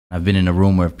I've been in a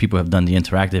room where people have done the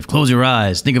interactive, close your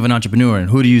eyes, think of an entrepreneur, and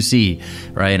who do you see,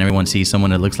 right? And everyone sees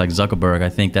someone that looks like Zuckerberg. I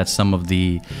think that's some of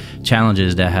the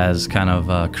challenges that has kind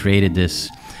of created this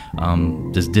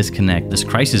disconnect, this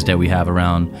crisis that we have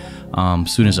around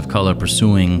students of color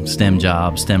pursuing STEM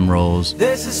jobs, STEM roles.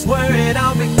 This is where it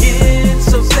all begins,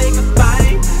 so say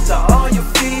goodbye to all your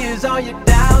fears, all your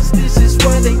doubts. This is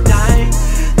where they die.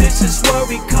 This is where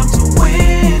we come to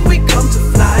win, we come to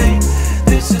fly.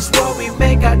 This is where we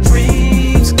make our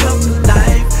dreams come to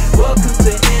life. Welcome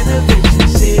to Innovation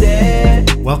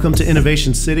City. Welcome to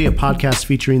Innovation City, a podcast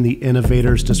featuring the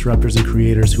innovators, disruptors, and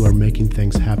creators who are making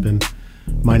things happen.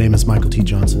 My name is Michael T.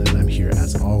 Johnson, and I'm here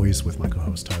as always with my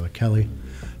co-host Tyler Kelly.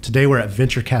 Today we're at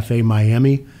Venture Cafe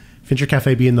Miami. Venture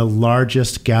Cafe being the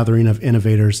largest gathering of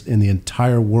innovators in the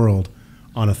entire world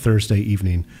on a Thursday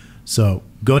evening. So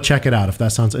go check it out. If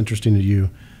that sounds interesting to you,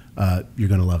 you're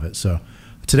going to love it. So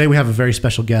today we have a very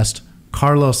special guest,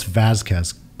 Carlos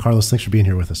Vazquez. Carlos, thanks for being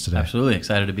here with us today. Absolutely.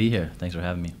 Excited to be here. Thanks for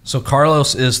having me. So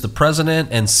Carlos is the president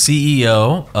and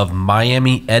CEO of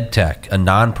Miami EdTech, a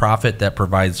nonprofit that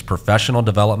provides professional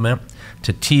development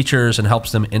to teachers and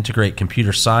helps them integrate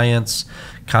computer science,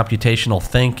 computational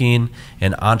thinking,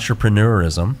 and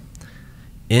entrepreneurism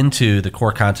into the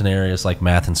core content areas like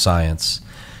math and science.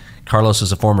 Carlos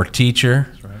is a former teacher.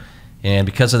 That's right. And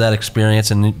because of that experience,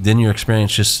 and then your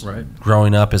experience just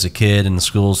growing up as a kid in the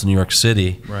schools in New York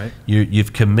City,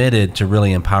 you've committed to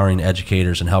really empowering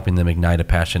educators and helping them ignite a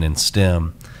passion in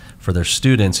STEM for their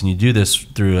students. And you do this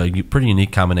through a pretty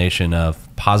unique combination of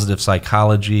positive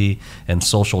psychology and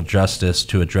social justice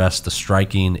to address the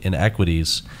striking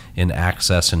inequities in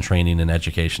access and training and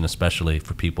education, especially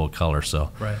for people of color.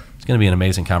 So it's going to be an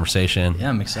amazing conversation. Yeah,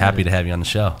 I'm excited. Happy to have you on the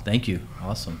show. Thank you.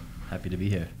 Awesome. Happy to be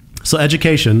here. So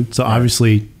education, so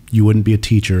obviously you wouldn't be a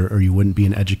teacher or you wouldn't be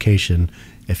in education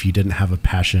if you didn't have a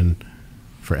passion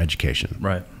for education.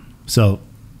 Right. So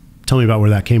tell me about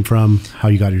where that came from, how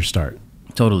you got your start.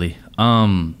 Totally.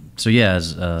 So yeah,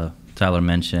 as Tyler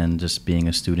mentioned, just being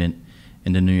a student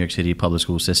in the New York City public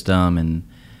school system and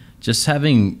just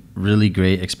having really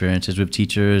great experiences with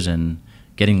teachers and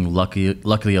getting lucky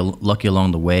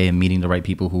along the way and meeting the right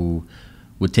people who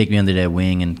would take me under their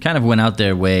wing and kind of went out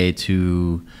their way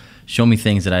to show me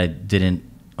things that I didn't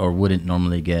or wouldn't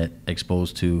normally get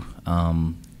exposed to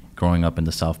growing up in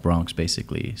the South Bronx,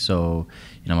 basically. So,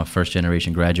 I'm a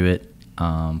first-generation graduate,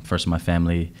 first in my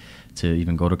family to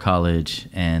even go to college.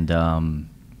 And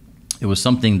it was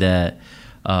something that,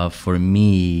 for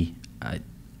me,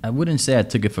 I wouldn't say I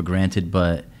took it for granted,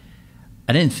 but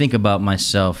I didn't think about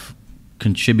myself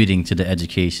contributing to the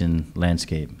education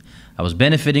landscape. I was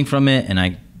benefiting from it, and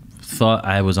I thought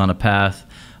I was on a path,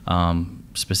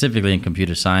 specifically in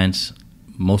computer science,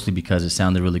 mostly because it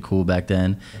sounded really cool back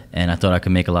then, and I thought I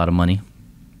could make a lot of money.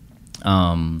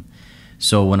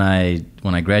 So when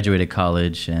I graduated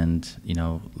college and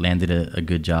landed a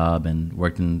good job and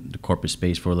worked in the corporate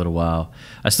space for a little while,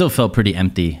 I still felt pretty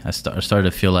empty. I started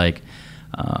to feel like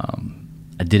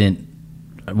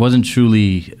I wasn't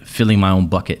truly filling my own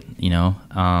bucket,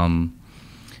 and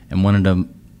one of the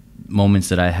moments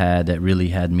that I had that really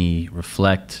had me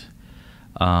reflect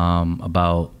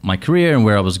about my career and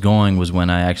where I was going was when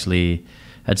I actually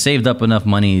had saved up enough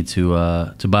money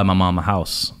to buy my mom a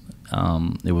house.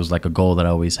 It was like a goal that I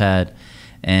always had,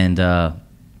 and I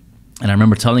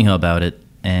remember telling her about it,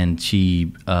 and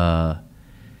she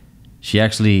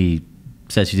actually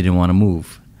said she didn't want to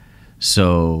move.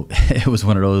 So it was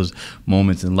one of those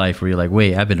moments in life where you're like,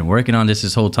 wait, I've been working on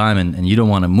this whole time, and you don't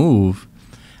want to move.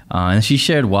 And she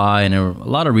shared why, and there were a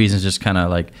lot of reasons just kind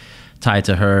of like tied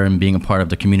to her and being a part of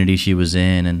the community she was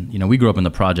in. And, we grew up in the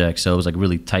project, so it was like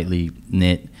really tightly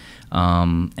knit.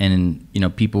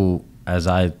 And, people, as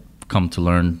I come to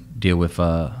learn, deal with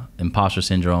imposter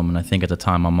syndrome. And I think at the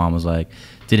time my mom was like,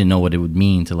 didn't know what it would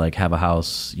mean to like have a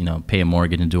house, pay a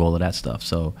mortgage and do all of that stuff.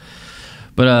 So,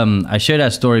 but I share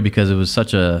that story because it was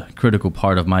such a critical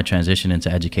part of my transition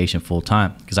into education full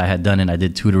time, because I had done it. I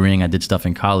did tutoring, I did stuff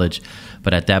in college.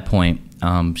 But at that point,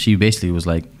 she basically was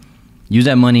like, use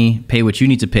that money, pay what you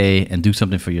need to pay, and do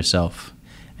something for yourself.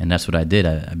 And that's what I did.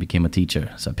 I became a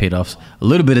teacher. So I paid off a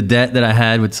little bit of debt that I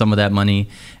had with some of that money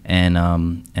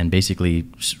and basically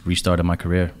restarted my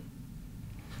career.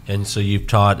 And so you've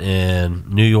taught in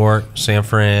New York, San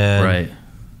Fran,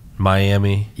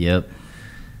 Miami. Yep.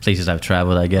 Places I've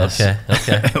traveled, I guess.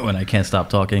 Okay. When I can't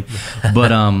stop talking.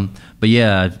 But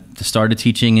yeah, I started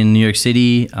teaching in New York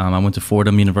City. I went to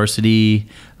Fordham University,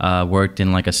 worked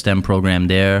in like a STEM program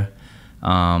there.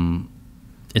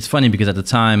 It's funny because at the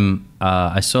time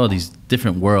I saw these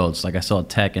different worlds. Like I saw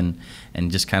tech and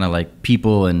just kind of like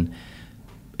people, and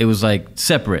it was like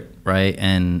separate, right?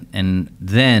 And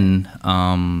then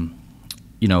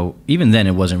even then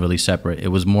it wasn't really separate. It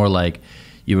was more like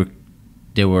there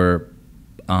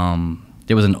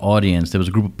was an audience, there was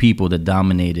a group of people that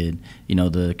dominated,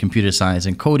 the computer science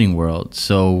and coding world.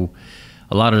 So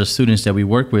a lot of the students that we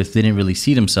work with didn't really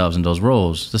see themselves in those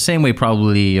roles. The same way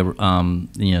probably,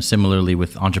 similarly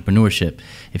with entrepreneurship.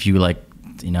 If you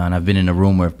and I've been in a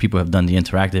room where people have done the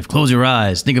interactive, close your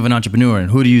eyes, think of an entrepreneur,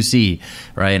 and who do you see,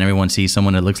 right? And everyone sees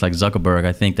someone that looks like Zuckerberg.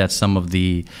 I think that's some of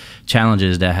the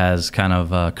challenges that has kind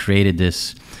of created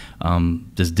this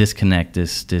disconnect,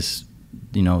 this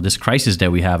crisis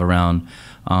that we have around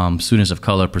students of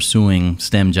color pursuing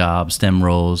STEM jobs, STEM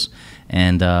roles,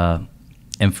 and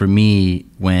for me,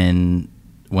 when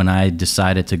I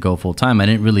decided to go full time, I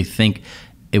didn't really think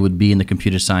it would be in the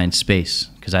computer science space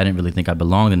because I didn't really think I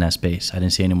belonged in that space. I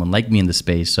didn't see anyone like me in the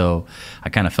space, so I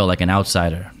kind of felt like an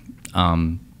outsider.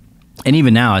 And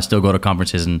even now, I still go to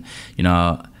conferences, and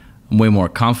I'm way more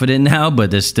confident now.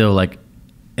 But there's still like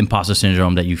imposter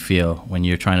syndrome that you feel when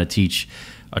you're trying to teach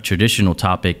a traditional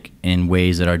topic in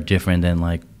ways that are different than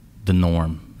like the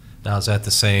norm. Now, is that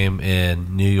the same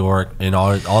in New York, in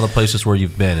all the places where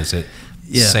you've been? Is it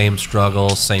same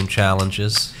struggles, same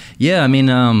challenges? Yeah, I mean,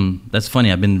 that's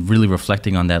funny. I've been really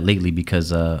reflecting on that lately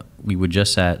because we were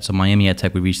just at Miami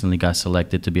EdTech. We recently got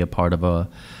selected to be a part of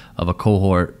a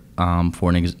cohort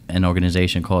for an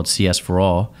organization called CS for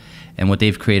All, and what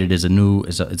they've created is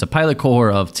it's a pilot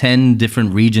cohort of 10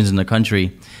 different regions in the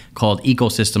country called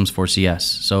Ecosystems for CS.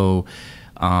 So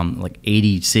like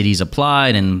 80 cities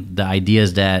applied, and the idea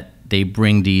is that they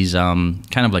bring these kind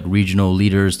of like regional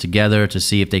leaders together to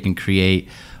see if they can create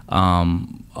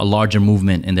a larger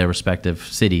movement in their respective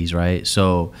cities, right?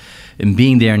 So in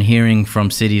being there and hearing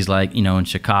from cities like, in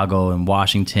Chicago and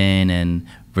Washington and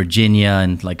Virginia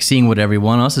and like seeing what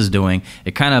everyone else is doing,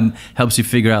 it kind of helps you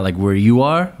figure out like where you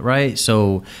are, right?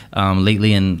 So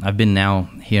lately, and I've been now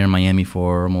here in Miami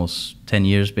for almost 10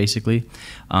 years, basically.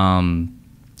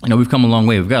 We've come a long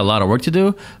way. We've got a lot of work to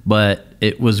do, but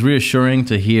it was reassuring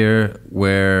to hear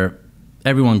where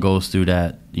everyone goes through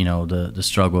that, the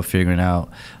struggle of figuring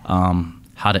out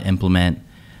how to implement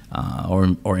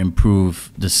or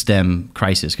improve the STEM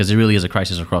crisis, because it really is a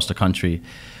crisis across the country.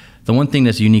 The one thing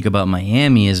that's unique about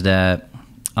Miami is that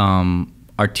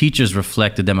our teachers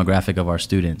reflect the demographic of our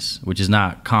students, which is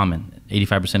not common.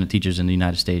 85% of teachers in the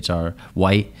United States are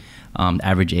white.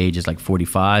 Average age is like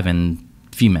 45 and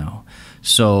female.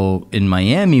 So in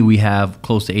Miami, we have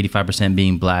close to 85%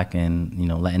 being Black and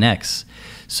Latinx.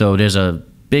 So there's a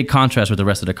big contrast with the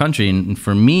rest of the country. And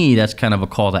for me, that's kind of a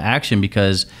call to action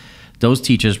because those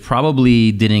teachers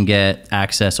probably didn't get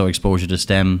access or exposure to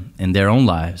STEM in their own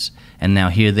lives. And now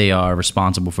here they are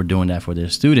responsible for doing that for their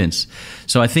students.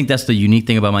 So I think that's the unique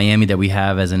thing about Miami that we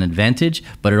have as an advantage,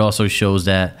 but it also shows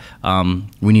that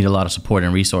we need a lot of support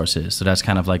and resources. So that's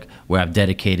kind of like where I've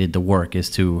dedicated the work, is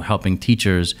to helping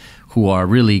teachers who are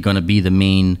really going to be the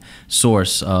main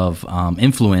source of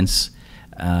influence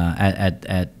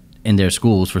in their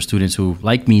schools for students who,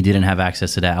 like me, didn't have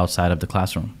access to that outside of the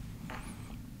classroom.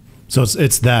 So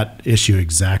it's that issue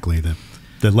exactly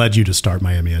that led you to start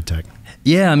Miami EdTech.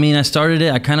 Yeah, I mean, I started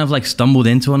it. I kind of like stumbled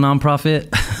into a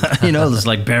nonprofit, just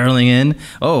like barreling in.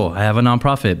 Oh, I have a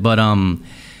nonprofit. But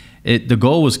the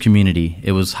goal was community.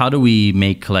 It was, how do we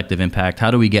make collective impact?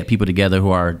 How do we get people together who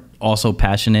are also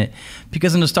passionate?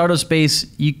 Because in the startup space,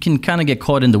 you can kind of get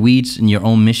caught in the weeds in your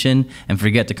own mission and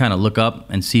forget to kind of look up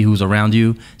and see who's around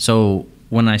you. So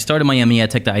when I started Miami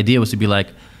EdTech, the idea was to be like,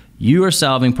 you are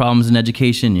solving problems in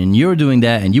education and you're doing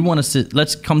that, and you want to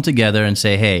let's come together and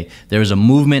say, hey, there's a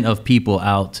movement of people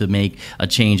out to make a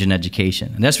change in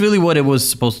education. And that's really what it was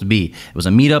supposed to be. It was a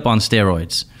meetup on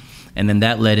steroids. And then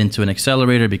that led into an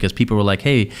accelerator because people were like,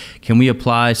 hey, can we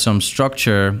apply some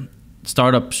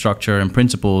startup structure and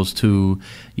principles to,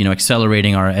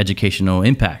 accelerating our educational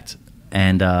impact?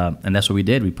 And that's what we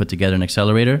did. We put together an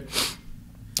accelerator,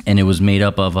 and it was made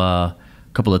up of a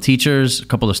couple of teachers, a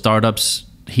couple of startups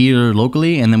here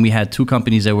locally, and then we had 2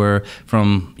 companies that were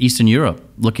from Eastern Europe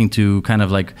looking to kind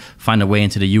of like find a way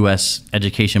into the US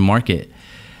education market.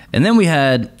 And then we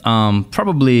had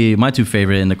probably my 2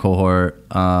 favorite in the cohort,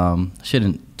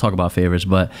 shouldn't talk about favorites,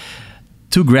 but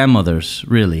 2 grandmothers,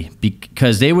 really,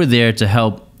 because they were there to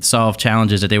help solve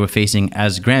challenges that they were facing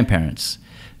as grandparents,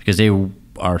 because they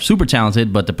are super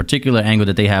talented, but the particular angle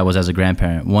that they had was as a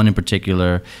grandparent. One in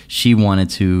particular, she wanted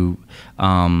to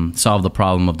solve the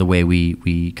problem of the way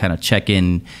we kind of check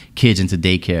in kids into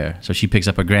daycare. So she picks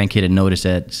up a grandkid and notice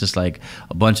that it's just like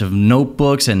a bunch of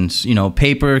notebooks and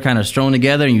paper kind of strewn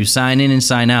together, and you sign in and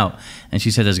sign out. And she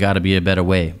said there's got to be a better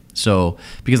way. So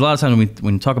because a lot of times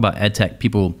when we talk about EdTech,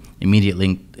 people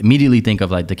immediately think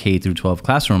of like the K through 12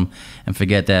 classroom and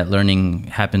forget that learning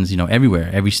happens everywhere,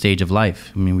 every stage of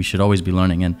life. I mean, we should always be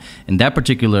learning. And in that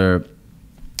particular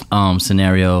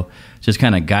scenario, just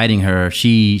kind of guiding her,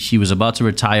 she was about to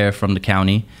retire from the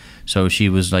county, so she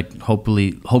was like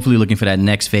hopefully looking for that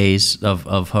next phase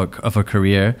of her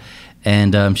career.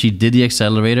 And she did the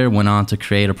accelerator, went on to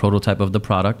create a prototype of the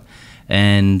product.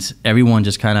 And everyone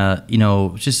just kind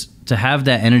of, just to have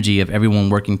that energy of everyone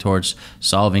working towards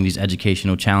solving these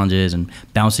educational challenges and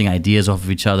bouncing ideas off of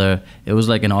each other, it was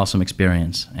like an awesome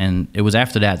experience. And it was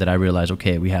after that I realized,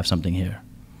 okay, we have something here.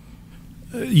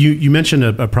 You mentioned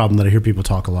a problem that I hear people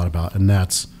talk a lot about, and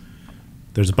that's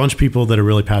there's a bunch of people that are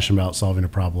really passionate about solving a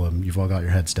problem. You've all got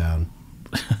your heads down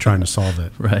trying to solve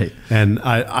it. Right. And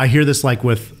I hear this like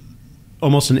with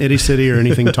almost an itty city or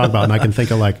anything to talk about, and I can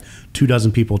think of like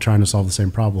 24 people trying to solve the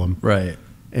same problem. Right.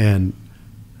 And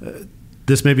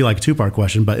this may be like a two-part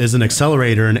question, but is an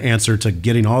accelerator an answer to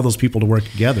getting all those people to work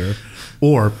together,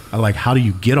 or like how do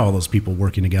you get all those people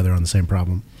working together on the same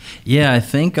problem? Yeah, I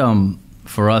think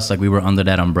for us, like we were under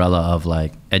that umbrella of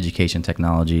like education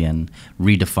technology and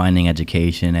redefining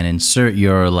education and insert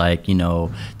your like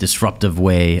disruptive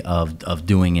way of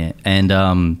doing it. And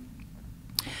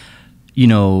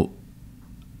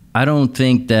I don't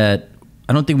think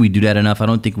we do that enough. I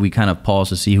don't think we kind of pause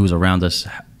to see who's around us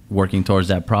working towards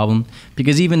that problem,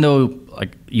 because even though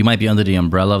like you might be under the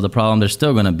umbrella of the problem, there's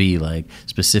still going to be like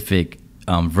specific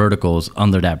verticals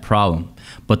under that problem.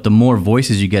 But the more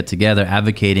voices you get together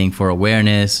advocating for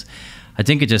awareness, I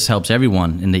think it just helps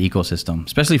everyone in the ecosystem,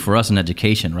 especially for us in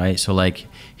education, right? So like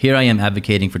here I am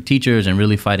advocating for teachers and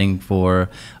really fighting for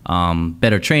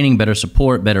better training, better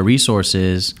support, better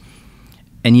resources.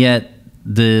 And yet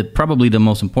probably the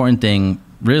most important thing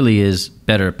really is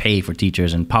better pay for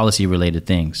teachers and policy related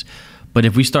things. But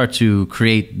if we start to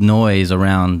create noise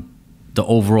around the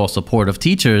overall support of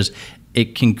teachers,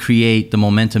 it can create the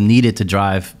momentum needed to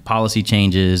drive policy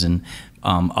changes and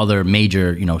other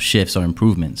major shifts or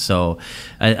improvements. So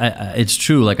it's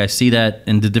true. Like I see that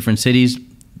in the different cities.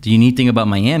 The unique thing about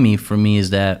Miami for me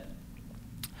is that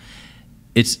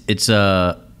it's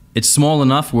small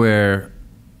enough where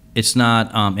it's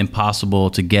not impossible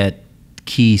to get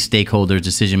key stakeholders,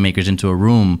 decision makers into a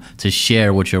room to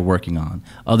share what you're working on.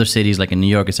 Other cities like in New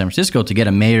York and San Francisco, to get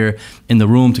a mayor in the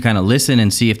room to kind of listen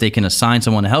and see if they can assign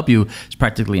someone to help you is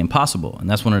practically impossible. And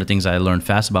that's one of the things I learned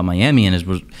fast about Miami, and is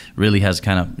really has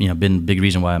kind of been a big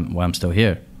reason why I'm still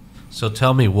here. So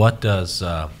tell me, what does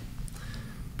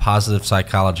positive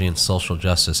psychology and social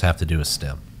justice have to do with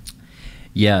STEM?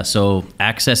 Yeah, so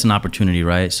access and opportunity,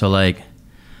 right? So like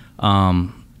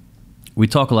we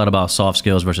talk a lot about soft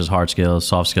skills versus hard skills,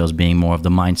 soft skills being more of the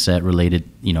mindset related,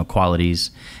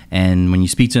 qualities. And when you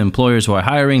speak to employers who are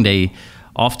hiring, they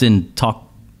often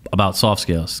talk about soft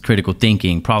skills, critical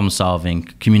thinking, problem solving,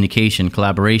 communication,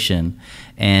 collaboration.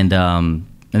 And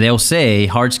they'll say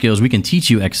hard skills, we can teach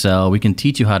you Excel, we can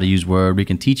teach you how to use Word, we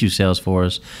can teach you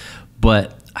Salesforce,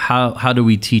 but how do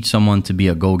we teach someone to be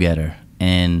a go-getter?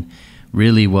 And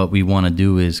really what we want to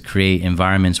do is create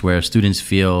environments where students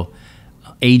feel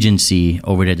agency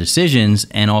over their decisions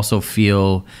and also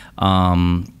feel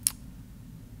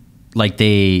like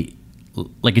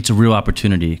it's a real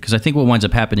opportunity. Because I think what winds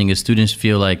up happening is students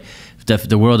feel like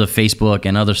the world of Facebook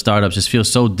and other startups just feel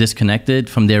so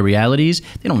disconnected from their realities.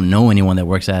 They don't know anyone that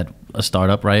works at a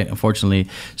startup, right? Unfortunately.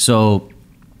 So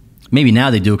maybe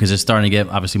now they do because it's starting to get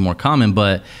obviously more common.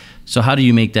 But so how do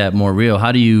you make that more real?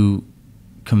 How do you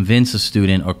convince a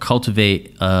student or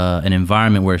cultivate an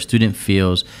environment where a student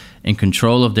feels in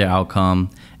control of their outcome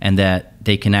and that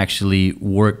they can actually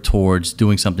work towards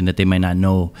doing something that they might not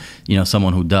know,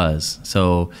 someone who does?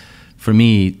 So for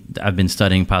me, I've been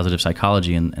studying positive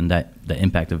psychology and that the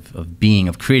impact of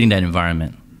creating that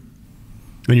environment.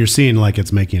 And you're seeing like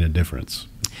it's making a difference.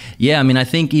 Yeah, I mean, I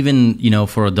think even,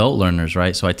 for adult learners,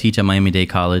 right? So I teach at Miami-Dade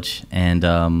College, and,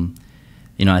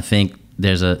 I think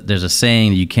there's a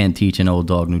saying that you can't teach an old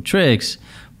dog new tricks,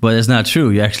 but it's not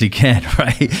true. You actually can,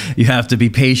 right? You have to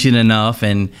be patient enough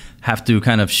and have to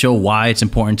kind of show why it's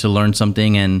important to learn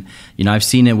something. And, I've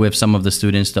seen it with some of the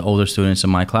students, the older students in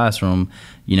my classroom.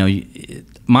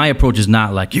 My approach is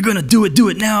not like, you're going to do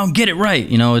it now and get it right.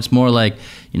 It's more like,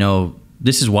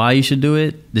 this is why you should do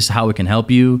it. This is how it can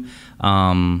help you.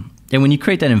 And when you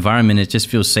create that environment, it just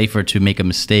feels safer to make a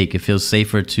mistake. It feels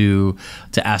safer to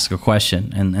ask a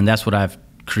question. And that's what I've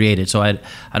created. So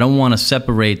I don't want to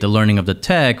separate the learning of the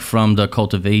tech from the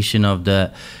cultivation of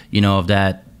the, of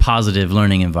that positive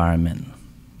learning environment.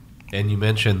 And you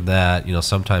mentioned that,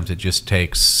 sometimes it just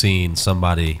takes seeing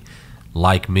somebody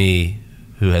like me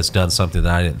who has done something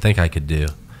that I didn't think I could do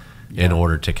in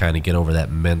order to kind of get over that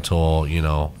mental,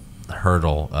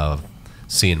 hurdle of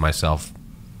seeing myself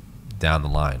down the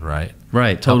line, right?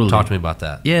 Right, totally. Talk to me about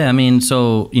that. Yeah, I mean,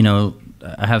 so,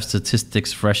 I have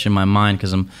statistics fresh in my mind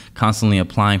because I'm constantly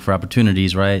applying for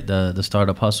opportunities, right? The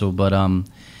startup hustle. But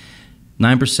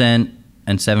 9%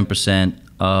 and 7%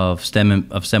 of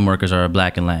STEM workers are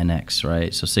Black and Latinx,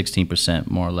 right? So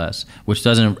 16% more or less, which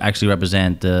doesn't actually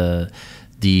represent the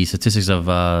statistics of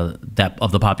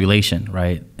the population,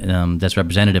 right? That's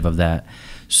representative of that.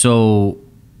 So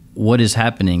what is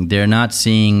happening? They're not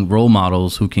seeing role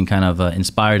models who can kind of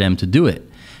inspire them to do it,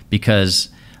 because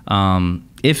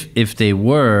if they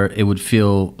were, it would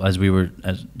feel, as we were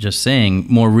just saying,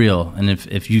 more real. And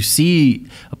if you see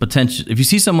a potential, if you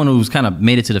see someone who's kind of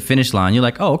made it to the finish line, you're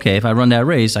like, oh, okay, if I run that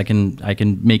race, I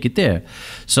can make it there.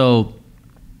 So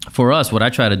for us, what I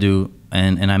try to do,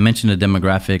 and I mentioned the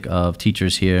demographic of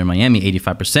teachers here in Miami,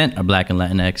 85% are Black and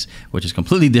Latinx, which is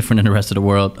completely different than the rest of the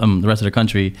world, the rest of the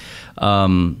country.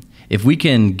 If we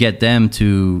can get them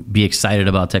to be excited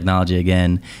about technology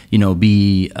again,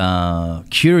 be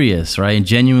curious, right, and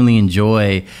genuinely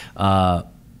enjoy what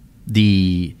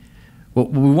we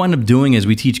wind up doing is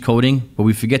we teach coding, but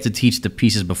we forget to teach the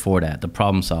pieces before that, the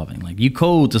problem solving. Like, you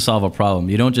code to solve a problem.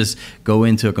 You don't just go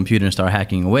into a computer and start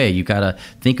hacking away. You gotta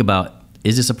think about,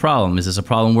 is this a problem? Is this a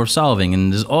problem worth solving?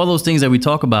 And there's all those things that we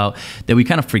talk about that we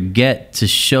kind of forget to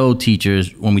show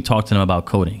teachers when we talk to them about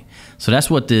coding. So that's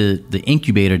what the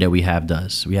incubator that we have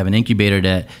does. We have an incubator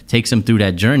that takes them through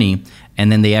that journey,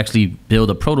 and then they actually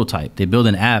build a prototype. They build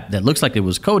an app that looks like it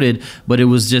was coded, but it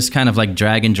was just kind of like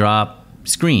drag and drop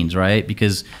screens, right?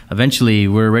 Because eventually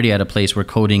we're already at a place where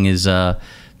coding is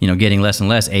getting less and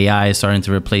less. AI is starting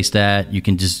to replace that. You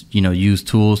can just use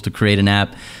tools to create an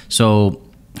app. So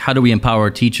how do we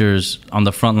empower teachers on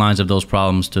the front lines of those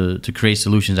problems to create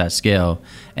solutions at scale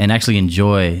and actually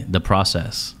enjoy the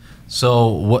process?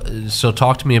 So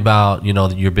talk to me about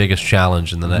your biggest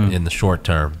challenge in the short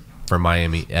term for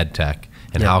Miami EdTech,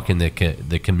 and how can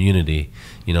the community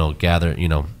gather,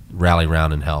 rally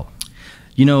around and help?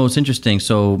 It's interesting.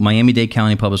 So Miami-Dade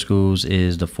County Public Schools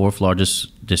is the 4th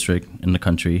largest district in the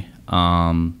country.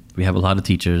 We have a lot of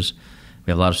teachers,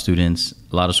 we have a lot of students,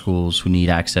 a lot of schools who need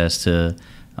access to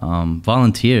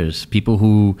volunteers, people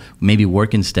who maybe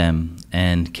work in STEM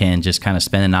and can just kind of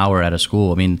spend an hour at a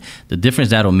school. I mean, the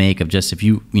difference that'll make of just if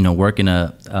you work in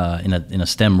a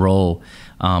STEM role,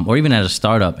 or even at a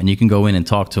startup, and you can go in and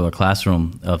talk to a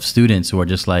classroom of students who are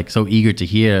just like so eager to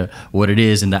hear what it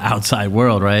is in the outside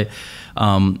world, right?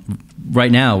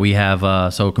 Right now we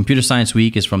have, so Computer Science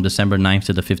Week is from December 9th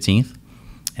to the 15th.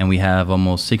 And we have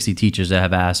almost 60 teachers that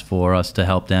have asked for us to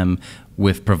help them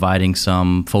with providing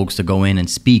some folks to go in and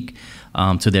speak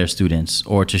to their students,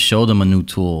 or to show them a new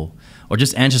tool, or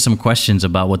just answer some questions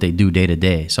about what they do day to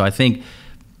day. So I think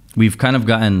we've kind of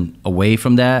gotten away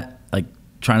from that, like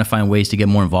trying to find ways to get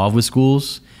more involved with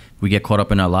schools. We get caught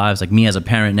up in our lives. Like me as a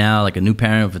parent now, like a new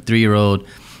parent with a 3-year-old,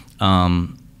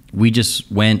 we just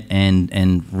went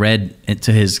and read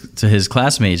to his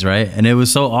classmates, right? And it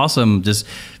was so awesome just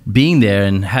being there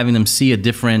and having them see a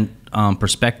different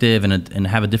perspective and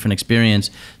have a different experience.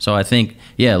 So I think,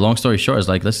 long story short, is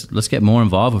like let's get more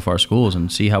involved with our schools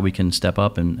and see how we can step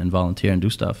up and volunteer and do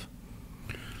stuff.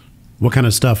 What kind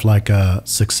of stuff, like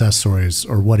success stories,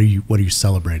 or what are you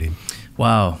celebrating?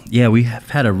 Wow, yeah, we have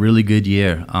had a really good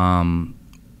year, and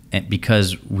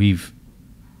because we've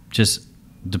just,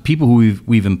 the people who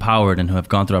we've empowered and who have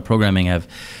gone through our programming have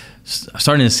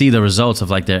starting to see the results of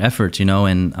like their efforts,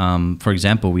 and for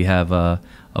example, we have a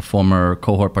former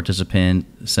cohort participant,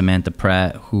 Samantha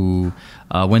Pratt, who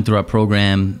went through our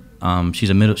program. She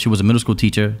was a middle school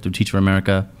teacher through Teach for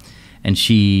America, and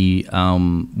she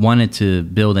wanted to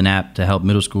build an app to help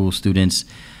middle school students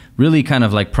really kind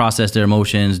of like process their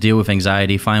emotions, deal with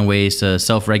anxiety, find ways to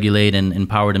self-regulate and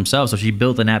empower themselves. So she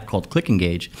built an app called Click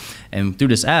Engage, and through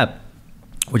this app,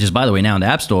 which is, by the way, now in the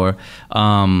App Store,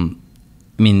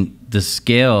 the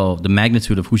scale, the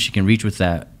magnitude of who she can reach with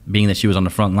that, being that she was on the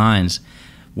front lines,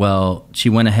 well, she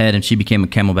went ahead and she became a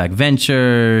Camelback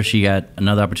Venture. She got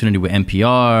another opportunity with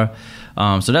NPR.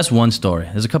 So that's one story.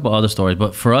 There's a couple other stories,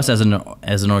 but for us as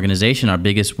an organization, our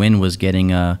biggest win was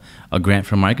getting a grant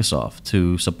from Microsoft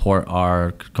to support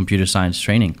our computer science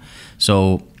training.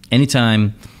 So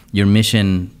anytime your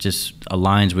mission just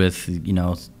aligns with,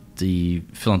 the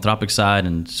philanthropic side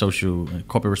and social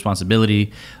corporate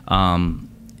responsibility,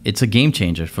 it's a game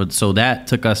changer. So that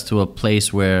took us to a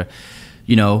place where,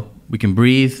 you know, we can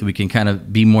breathe, we can kind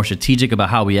of be more strategic about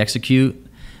how we execute.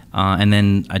 And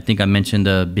then I think I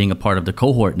mentioned being a part of the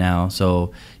cohort now.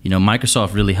 So, you know,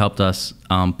 Microsoft really helped us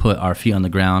put our feet on the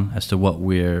ground as to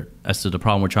the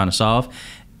problem we're trying to solve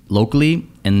locally.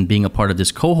 And being a part of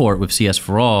this cohort with CS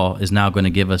for All is now going to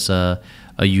give us a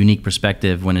unique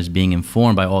perspective when it's being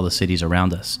informed by all the cities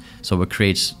around us. So it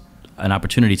creates an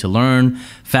opportunity to learn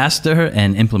faster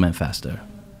and implement faster.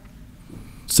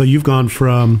 So you've gone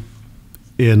from,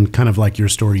 in kind of like your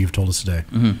story you've told us today.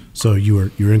 Mm-hmm. So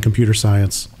you're in computer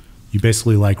science. You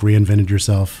basically like reinvented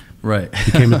yourself. Right.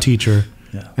 Became a teacher.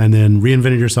 Yeah. And then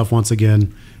reinvented yourself once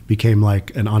again, became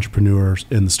like an entrepreneur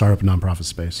in the startup and nonprofit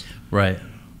space. Right.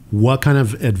 What kind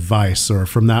of advice, or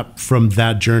from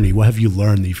that journey, what have you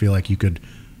learned that you feel like you could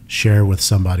share with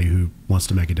somebody who wants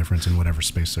to make a difference in whatever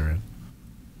space they're in?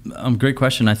 Great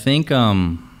question. I think,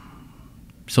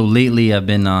 so lately I've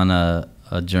been on a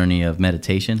journey of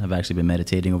meditation. I've actually been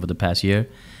meditating over the past year,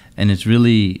 and it's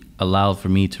really allowed for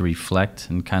me to reflect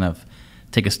and kind of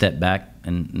take a step back.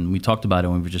 And we talked about it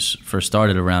when we just first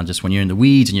started, around just when you're in the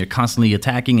weeds and you're constantly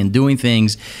attacking and doing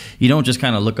things, you don't just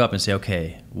kind of look up and say,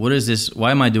 okay, what is this? Why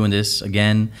am I doing this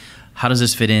again? How does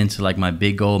this fit into like my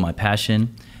big goal, my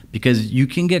passion? Because you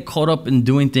can get caught up in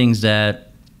doing things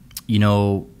that, you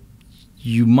know,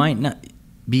 you might not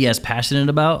be as passionate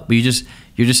about, but you're just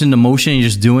in the motion, you're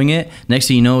just doing it. Next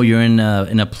thing you know, you're in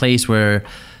a place where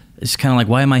it's kind of like,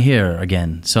 why am I here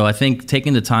again? So I think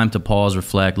taking the time to pause,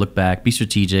 reflect, look back, be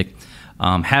strategic,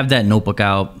 have that notebook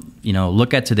out, you know,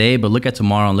 look at today, but look at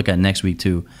tomorrow and look at next week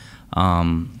too. I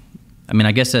mean,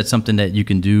 I guess that's something that you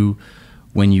can do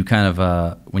when you kind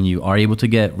of, when you are able to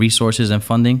get resources and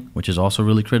funding, which is also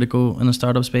really critical in the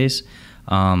startup space.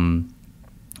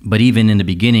 But even in the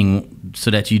beginning, so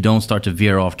that you don't start to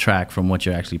veer off track from what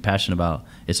you're actually passionate about,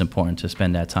 it's important to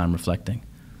spend that time reflecting.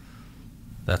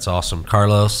 That's awesome.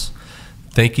 Carlos,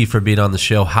 thank you for being on the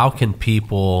show. How can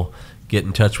people get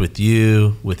in touch with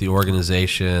you, with the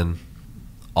organization,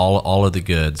 all of the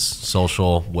goods,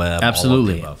 social, web?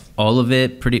 Absolutely. All of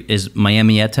it is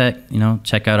Miami EdTech. You know,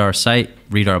 check out our site,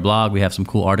 read our blog. We have some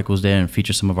cool articles there and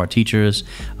feature some of our teachers.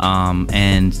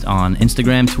 And on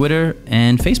Instagram, Twitter,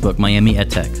 and Facebook, Miami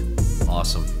EdTech.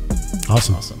 Awesome.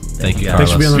 Thank you, Carlos.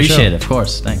 Thanks for being on the show. Appreciate it, of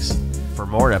course. Thanks. For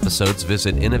more episodes,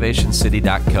 visit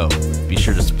innovationcity.co. Be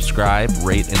sure to subscribe,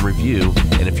 rate, and review.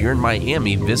 And if you're in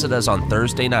Miami, visit us on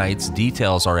Thursday nights.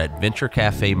 Details are at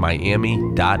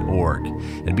venturecafemiami.org.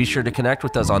 And be sure to connect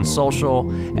with us on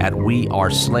social at We Are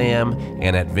Slam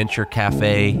and at Venture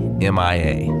Cafe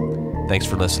MIA. Thanks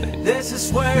for listening. This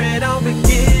is where it all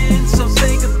begins, so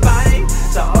say goodbye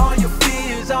to all your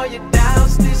fears, all your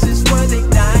doubts. This is where they